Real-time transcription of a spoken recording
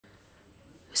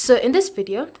So in this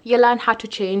video, you'll learn how to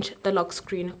change the lock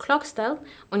screen clock style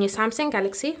on your Samsung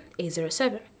Galaxy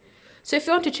A07. So if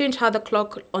you want to change how the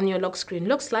clock on your lock screen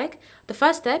looks like, the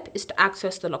first step is to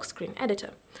access the lock screen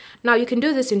editor. Now you can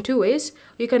do this in two ways.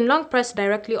 You can long press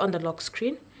directly on the lock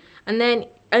screen and then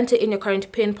enter in your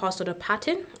current PIN, password or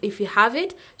pattern if you have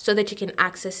it, so that you can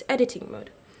access editing mode.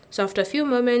 So after a few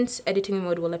moments, editing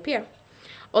mode will appear.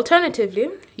 Alternatively,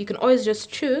 you can always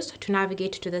just choose to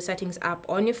navigate to the settings app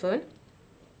on your phone.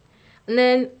 And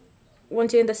then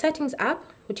once you're in the settings app,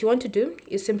 what you want to do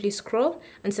is simply scroll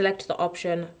and select the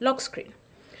option lock screen.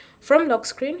 From lock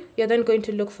screen, you're then going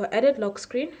to look for edit lock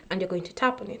screen and you're going to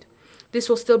tap on it. This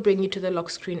will still bring you to the lock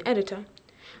screen editor.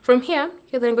 From here,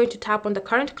 you're then going to tap on the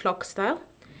current clock style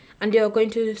and you're going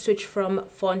to switch from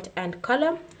font and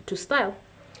color to style.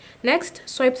 Next,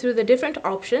 swipe through the different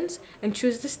options and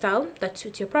choose the style that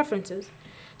suits your preferences.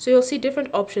 So you'll see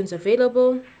different options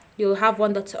available. You'll have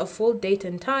one that's a full date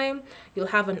and time. You'll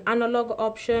have an analog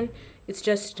option. It's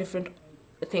just different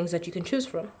things that you can choose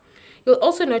from. You'll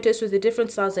also notice with the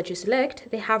different styles that you select,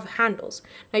 they have handles.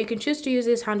 Now you can choose to use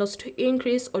these handles to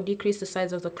increase or decrease the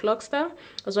size of the clock style,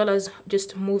 as well as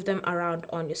just move them around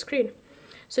on your screen.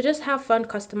 So just have fun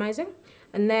customizing,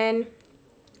 and then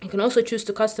you can also choose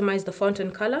to customize the font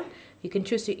and color. You can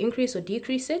choose to increase or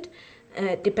decrease it,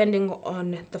 depending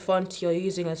on the font you're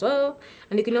using as well.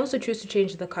 And you can also choose to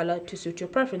change the color to suit your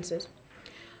preferences.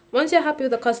 Once you're happy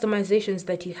with the customizations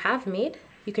that you have made,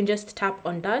 you can just tap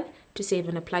on done to save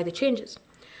and apply the changes.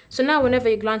 So now whenever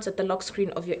you glance at the lock screen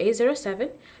of your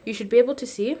A07, you should be able to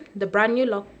see the brand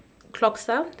new clock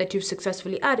style that you've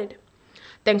successfully added.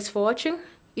 Thanks for watching.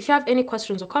 If you have any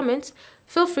questions or comments,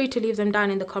 feel free to leave them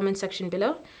down in the comment section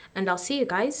below, and I'll see you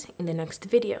guys in the next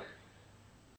video.